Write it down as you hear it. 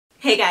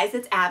Hey guys,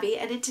 it's Abby,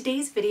 and in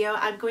today's video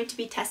I'm going to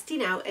be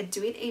testing out and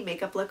doing a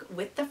makeup look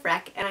with the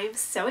Freck, and I am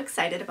so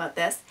excited about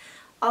this.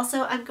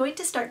 Also, I'm going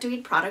to start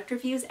doing product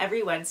reviews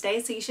every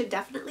Wednesday, so you should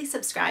definitely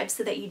subscribe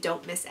so that you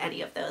don't miss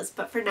any of those.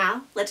 But for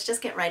now, let's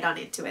just get right on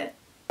into it.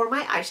 For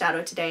my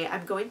eyeshadow today,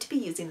 I'm going to be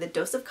using the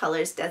Dose of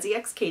Colors Desi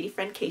X Katy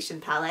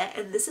Friendcation palette,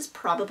 and this is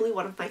probably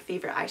one of my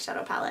favorite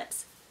eyeshadow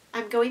palettes.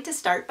 I'm going to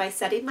start by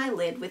setting my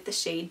lid with the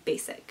shade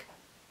Basic.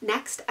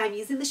 Next, I'm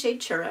using the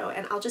shade Churro,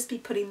 and I'll just be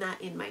putting that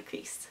in my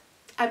crease.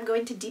 I'm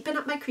going to deepen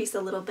up my crease a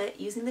little bit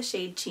using the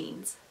shade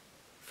Cheens.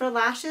 For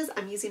lashes,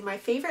 I'm using my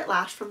favorite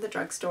lash from the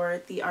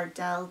drugstore, the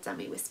Ardell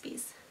Demi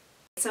Wispies.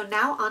 So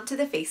now onto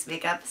the face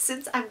makeup.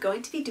 Since I'm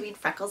going to be doing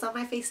freckles on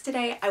my face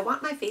today, I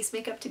want my face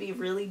makeup to be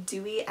really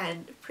dewy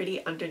and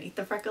pretty underneath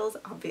the freckles,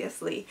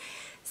 obviously.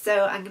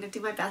 So I'm going to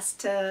do my best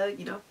to,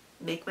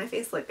 make my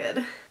face look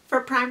good. For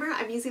primer,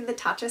 I'm using the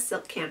Tatcha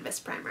Silk Canvas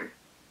Primer.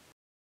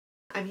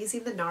 I'm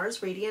using the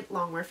NARS Radiant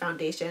Longwear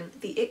Foundation,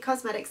 the IT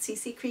Cosmetics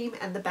CC Cream,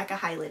 and the Becca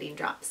Highlighting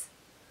Drops.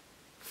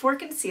 For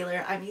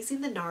concealer, I'm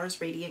using the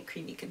NARS Radiant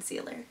Creamy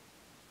Concealer.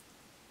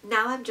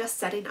 Now I'm just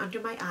setting under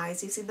my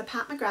eyes using the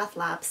Pat McGrath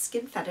Labs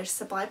Skin Fetish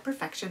Sublime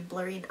Perfection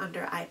Blurring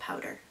Under Eye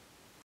Powder.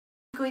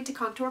 I'm going to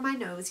contour my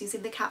nose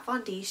using the Kat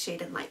Von D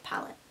Shade and Light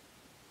palette.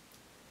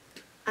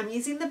 I'm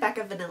using the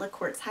Becca Vanilla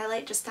Quartz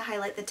Highlight just to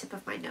highlight the tip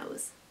of my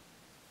nose.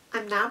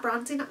 I'm now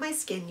bronzing up my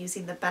skin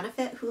using the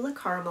Benefit Hoola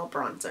Caramel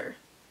Bronzer.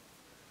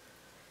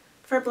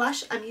 For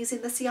blush, I'm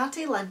using the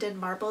Ciate London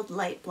Marbled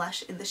Light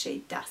Blush in the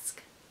shade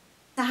Dusk.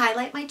 To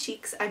highlight my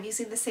cheeks, I'm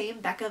using the same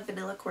Becca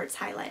Vanilla Quartz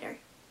highlighter.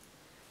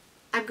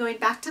 I'm going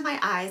back to my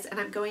eyes, and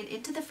I'm going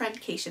into the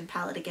Friendcation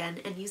palette again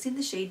and using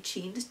the shade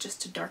Cheens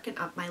just to darken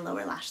up my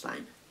lower lash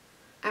line.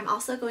 I'm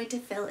also going to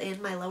fill in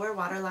my lower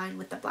waterline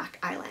with the black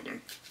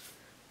eyeliner.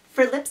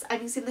 For lips,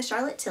 I'm using the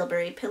Charlotte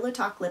Tilbury Pillow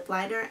Talk Lip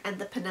Liner and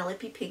the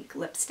Penelope Pink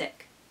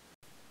Lipstick.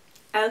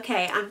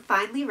 Okay, I'm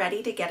finally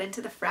ready to get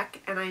into the Freck,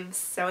 and I'm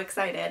so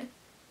excited.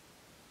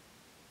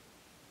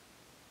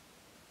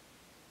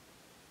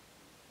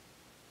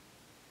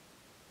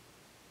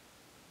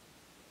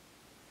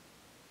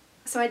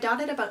 So I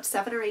dotted about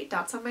 7 or 8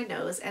 dots on my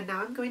nose, and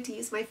now I'm going to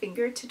use my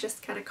finger to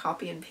just kind of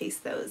copy and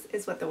paste those,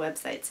 is what the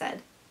website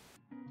said.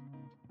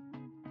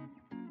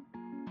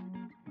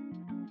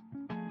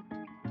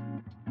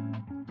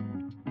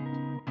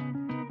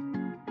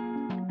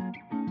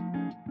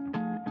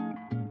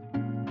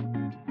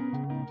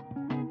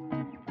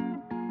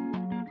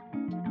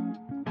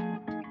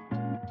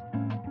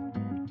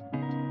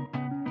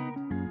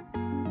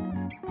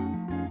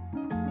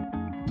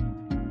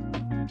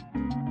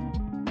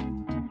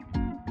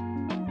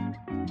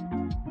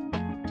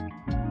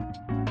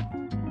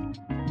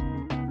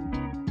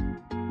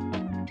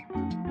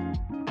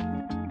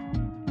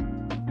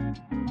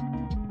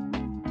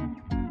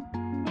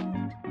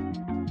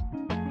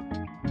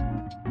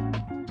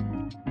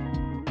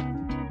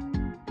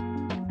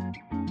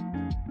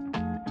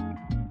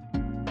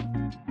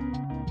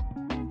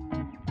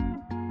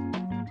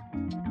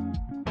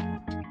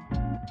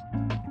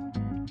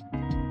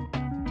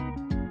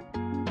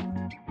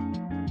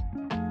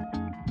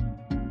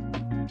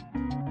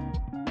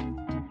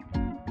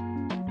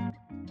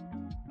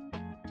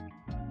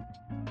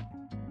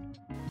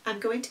 I'm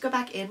going to go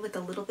back in with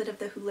a little bit of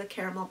the Hoola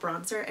Caramel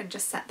Bronzer and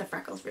just set the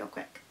freckles real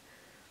quick.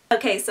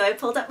 Okay, so I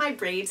pulled up my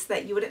braids so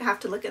that you wouldn't have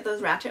to look at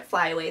those ratchet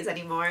flyaways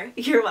anymore.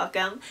 You're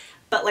welcome.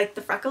 But like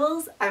the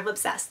freckles, I'm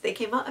obsessed. They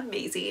came out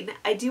amazing.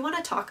 I do want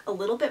to talk a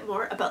little bit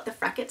more about the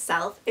Freck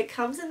itself. It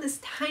comes in this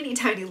tiny,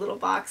 tiny little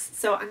box,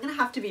 so I'm going to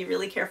have to be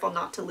really careful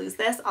not to lose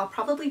this. I'll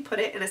probably put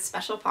it in a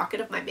special pocket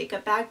of my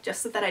makeup bag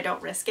just so that I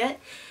don't risk it.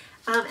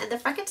 And the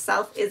Freck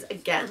itself is,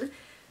 again,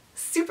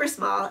 super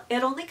small.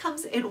 It only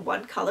comes in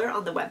one color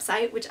on the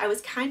website, which I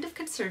was kind of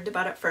concerned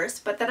about at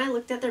first, but then I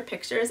looked at their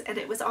pictures and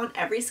it was on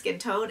every skin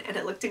tone and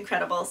it looked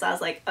incredible, so I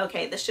was like,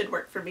 okay, this should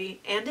work for me,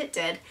 and it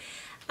did.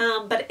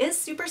 But it is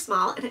super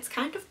small and it's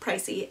kind of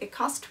pricey. It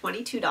cost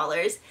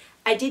 $22.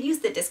 I did use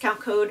the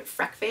discount code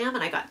FRECKFAM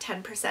and I got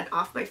 10%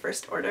 off my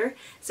first order,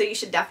 so you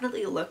should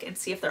definitely look and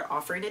see if they're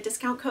offering a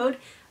discount code.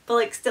 But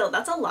like, still,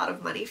 that's a lot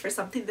of money for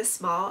something this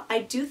small. I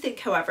do think,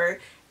 however,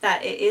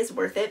 that it is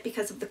worth it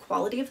because of the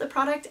quality of the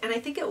product, and I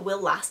think it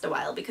will last a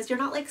while because you're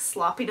not like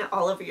slopping it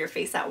all over your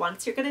face at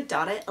once. You're gonna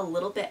dot it a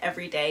little bit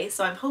every day,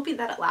 so I'm hoping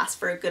that it lasts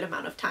for a good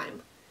amount of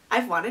time.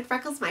 I've wanted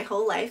freckles my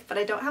whole life, but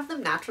I don't have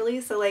them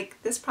naturally, so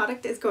like this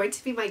product is going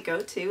to be my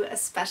go-to,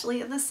 especially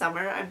in the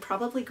summer. I'm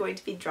probably going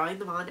to be drawing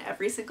them on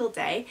every single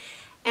day.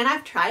 And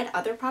I've tried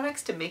other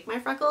products to make my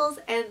freckles,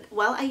 and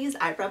while I use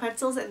eyebrow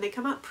pencils and they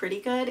come out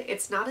pretty good,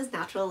 it's not as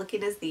natural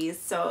looking as these,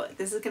 so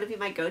this is going to be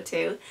my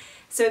go-to.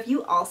 So if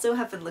you also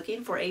have been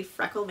looking for a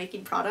freckle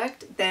making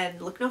product, then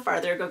look no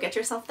farther, go get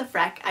yourself the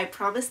Freck. I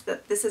promise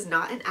that this is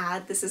not an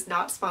ad, this is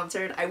not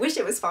sponsored. I wish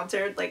it was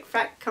sponsored, like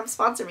Freck, come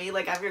sponsor me,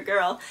 like I'm your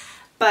girl.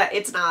 But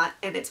it's not,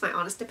 and it's my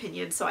honest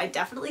opinion, so I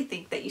definitely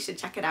think that you should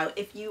check it out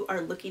if you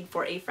are looking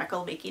for a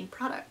freckle making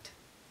product.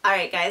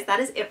 Alright guys,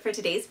 that is it for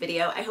today's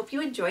video. I hope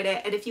you enjoyed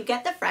it, and if you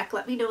get the Freck,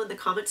 let me know in the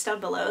comments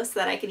down below so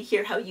that I can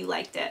hear how you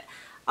liked it.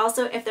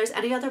 Also, if there's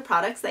any other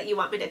products that you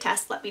want me to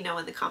test, let me know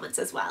in the comments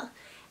as well.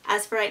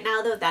 As for right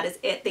now though, that is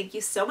it. Thank you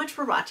so much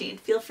for watching.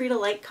 Feel free to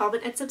like,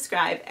 comment, and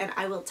subscribe, and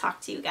I will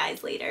talk to you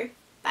guys later.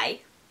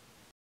 Bye!